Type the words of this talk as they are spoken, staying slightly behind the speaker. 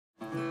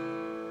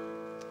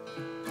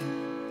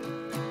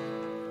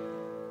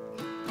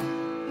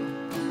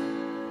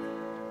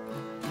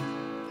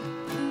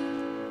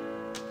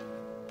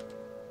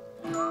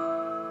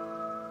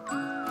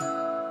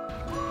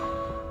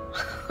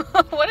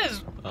What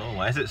is... Oh,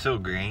 why is it so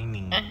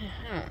grainy? I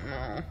don't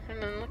know.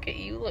 And then look at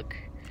you, look...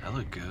 I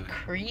look good.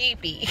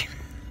 Creepy.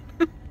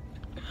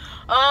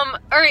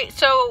 Alright,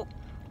 so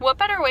what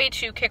better way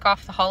to kick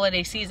off the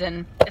holiday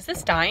season? Is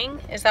this dying?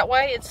 Is that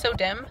why it's so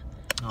dim?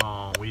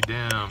 Oh, we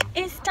dim.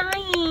 It's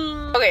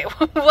dying. Okay,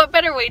 what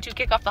better way to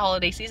kick off the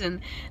holiday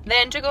season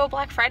than to go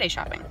Black Friday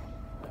shopping?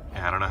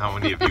 I don't know how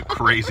many of you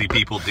crazy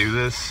people do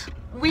this.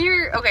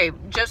 Okay,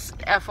 just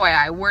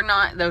FYI, we're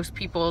not those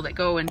people that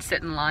go and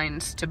sit in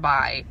lines to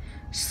buy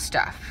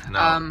stuff.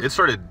 No, it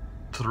started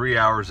 3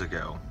 hours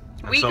ago.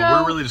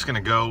 We're really just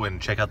gonna go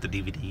and check out the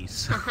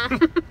DVDs.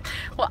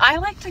 Well, I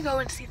like to go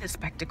and see the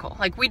spectacle.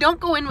 Like, we don't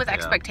go in with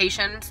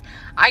expectations.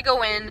 I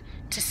go in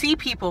to see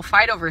people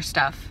fight over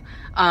stuff.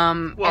 Well,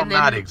 and then,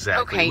 not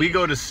exactly. Okay. We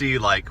go to see,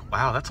 like,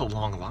 wow, that's a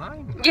long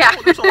line. Yeah.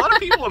 Oh, there's a lot of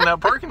people in that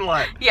parking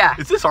lot. Yeah.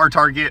 Is this our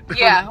Target?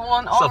 Yeah. Well,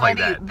 and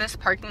already like this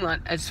parking lot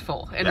is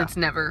full, and it's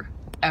never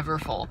ever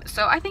full.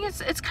 So I think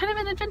it's kind of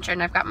an adventure,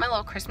 and I've got my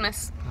little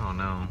Christmas. Oh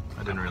no,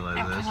 I didn't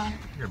realize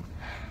this.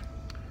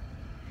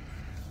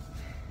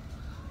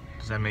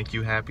 Does that make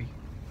you happy?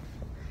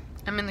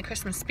 I'm in the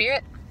Christmas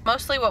spirit.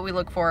 Mostly what we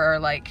look for are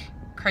like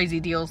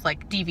crazy deals,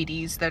 like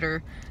DVDs that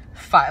are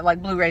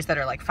like Blu-rays that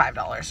are like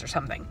 $5 or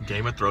something.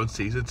 Game of Thrones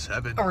season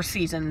 7. Or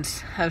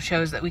seasons of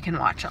shows that we can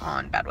watch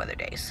on bad weather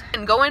days.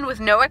 And go in with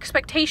no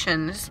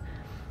expectations,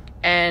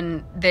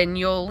 and then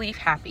you'll leave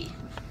happy.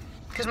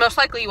 Because most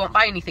likely you won't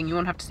buy anything, you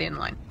won't have to stay in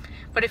line.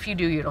 But if you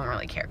do, you don't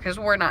really care, because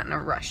we're not in a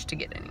rush to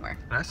get anywhere.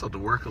 And I still have to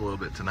work a little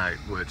bit tonight,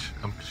 which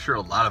I'm sure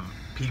a lot of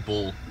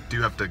people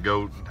do have to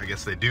go. I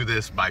guess they do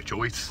this by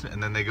choice,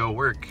 and then they go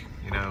work,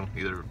 you know,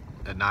 either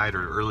at night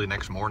or early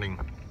next morning.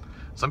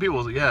 Some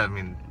people, yeah, I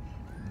mean,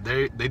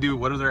 they do,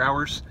 what are their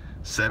hours?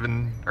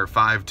 7 or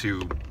 5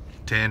 to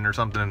 10 or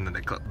something, and then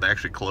they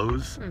actually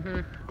close.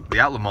 The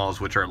outlet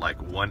malls, which are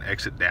like one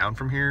exit down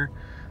from here,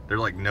 they're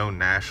like known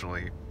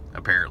nationally,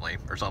 apparently,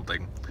 or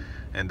something.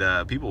 And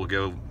people will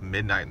go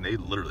midnight, and they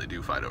literally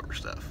do fight over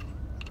stuff.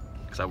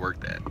 Because I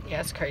worked that. Yeah,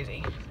 it's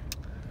crazy.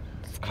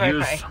 It's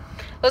crazy.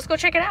 Let's go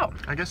check it out.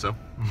 I guess so.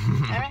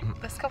 Alright,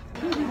 let's go.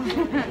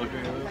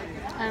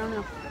 I don't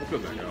know. Let's go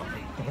back out.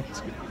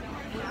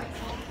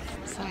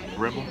 So,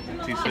 Rebel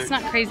T6. it's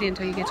not crazy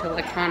until you get to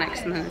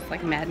electronics, and then it's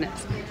like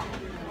madness.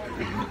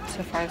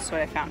 So far, that's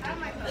what I found.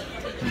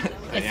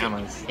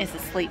 It's a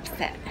sleep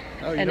set.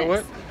 Oh, you know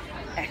what?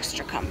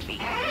 Extra comfy.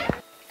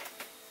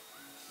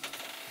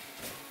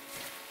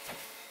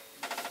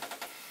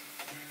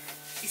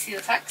 You see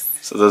the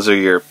text? So those are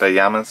your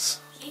pajamas?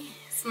 Yeah,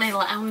 it's my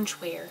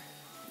loungewear.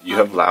 You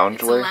have loungewear?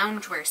 It's a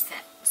loungewear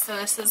set. So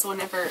this is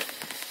whenever,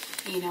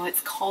 you know,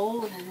 it's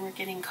cold and we're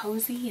getting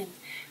cozy and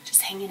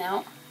just hanging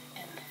out.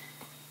 And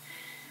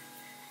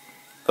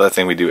So that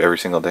thing we do every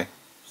single day?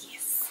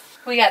 Yes.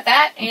 We got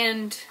that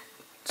and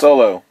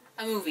Solo.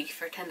 a movie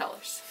for $10.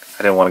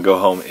 I didn't want to go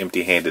home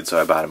empty-handed, so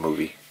I bought a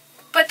movie.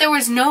 But there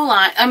was no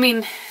line. I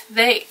mean,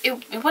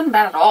 it wasn't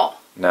bad at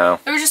all. No.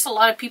 There were just a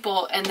lot of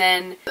people, and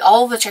then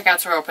all the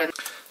checkouts were open.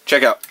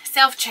 Checkout.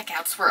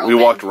 Self-checkouts were open.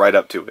 We walked right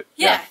up to it.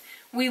 Yeah.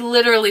 We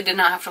literally did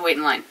not have to wait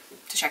in line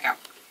to check out.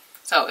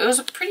 So it was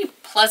a pretty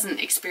pleasant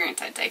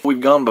experience, I'd say.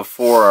 We'd gone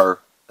before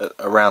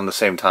around the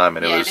same time,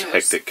 and it was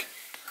hectic.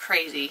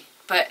 Crazy.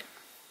 But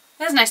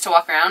it was nice to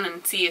walk around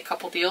and see a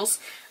couple deals.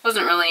 It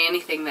wasn't really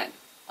anything that,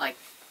 like,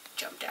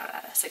 jumped out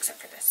at us except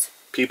for this.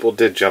 People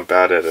did jump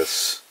out at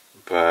us,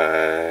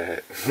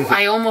 but...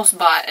 I almost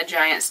bought a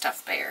giant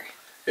stuffed bear.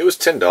 It was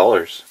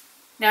 $10.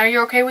 Now, are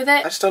you okay with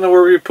it? I just don't know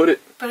where we would put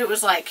it. But it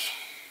was like...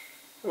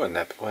 It wasn't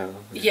that... Well,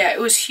 yeah,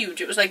 it was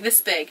huge. It was like this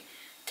big.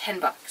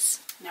 $10.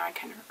 Now I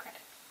kind of regret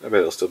it. I bet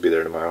it'll still be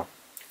there tomorrow.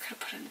 I could have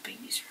put it in the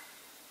baby's room.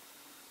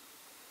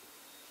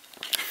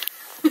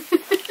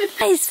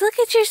 Guys, look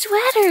at your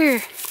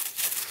sweater.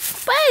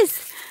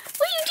 Buzz,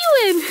 what are you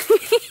doing?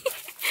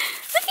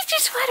 Look at your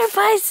sweater,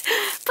 Buzz.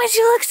 Buzz,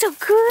 you look so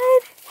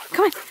good.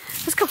 Come on,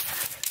 let's go.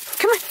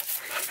 Come on.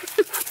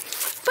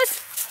 Buzz.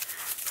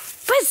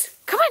 Buzz,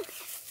 come on.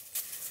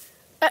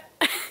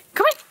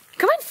 Come on,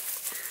 come on.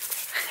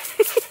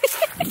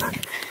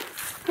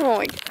 Oh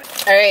my god.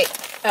 Alright,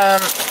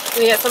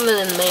 we got something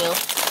in the mail.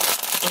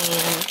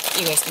 And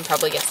you guys can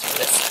probably guess what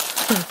it is.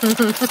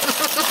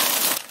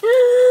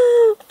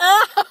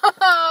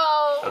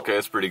 Oh! Okay,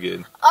 that's pretty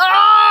good.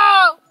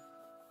 Oh!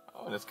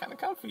 Oh, and it's kind of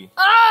comfy.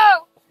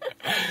 Oh!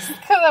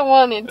 Because I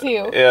wanted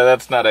to. Yeah,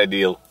 that's not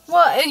ideal.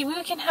 Well,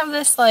 we can have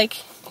this, like,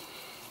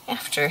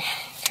 after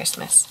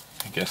Christmas.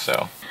 I guess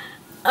so.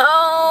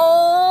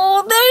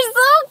 Oh, they're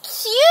so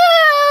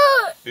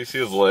cute! Do you see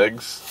his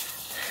legs?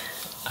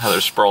 How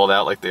they're sprawled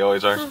out like they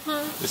always are?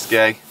 This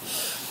guy.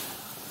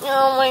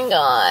 Oh my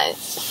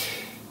gosh.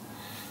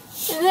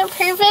 Isn't it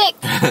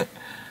perfect?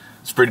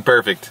 It's pretty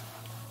perfect.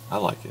 I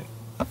like it.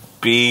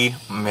 Be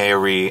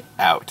merry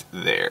out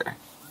there.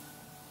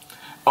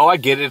 Oh, I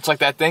get it. It's like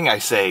that thing I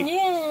say.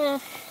 Yeah.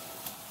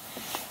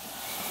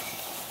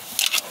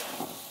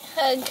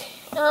 Hug.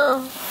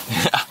 Oh.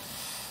 Yeah.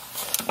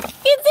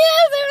 It's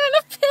they're on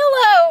a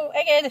pillow.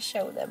 I gotta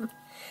show them.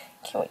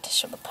 Can't wait to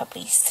show the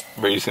puppies.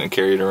 Are you just gonna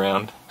carry it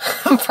around?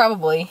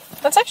 Probably.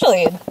 That's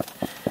actually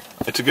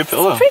it's a good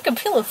pillow. Pretty good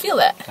pillow. Feel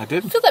that. I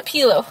did. Feel that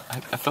pillow.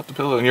 I felt the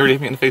pillow, and you already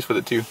hit me in the face with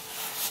it too.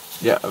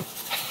 Yeah.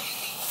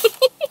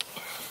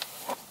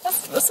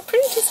 That's a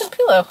pretty decent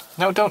pillow.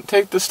 No, don't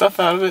take the stuff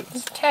out of it.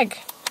 There's a tag.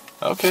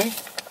 Okay.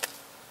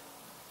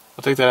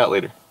 I'll take that out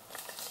later.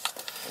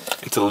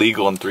 It's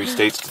illegal in 3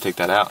 states to take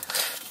that out.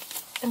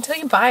 Until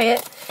you buy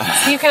it.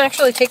 So you can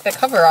actually take the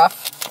cover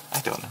off.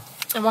 I don't know.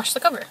 And wash the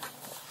cover.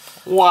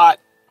 What?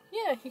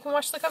 Yeah, you can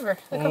wash the cover.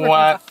 The cover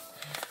What?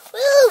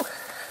 Woo!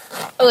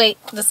 Oh wait,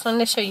 this one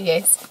to show you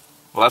guys.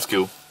 Well, that's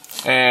cool.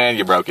 And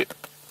you broke it.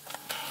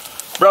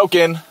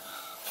 Broken.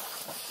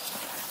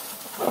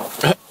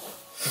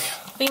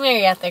 Be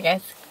merry out there,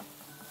 guys.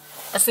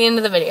 That's the end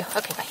of the video.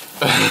 Okay,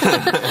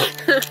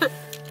 bye.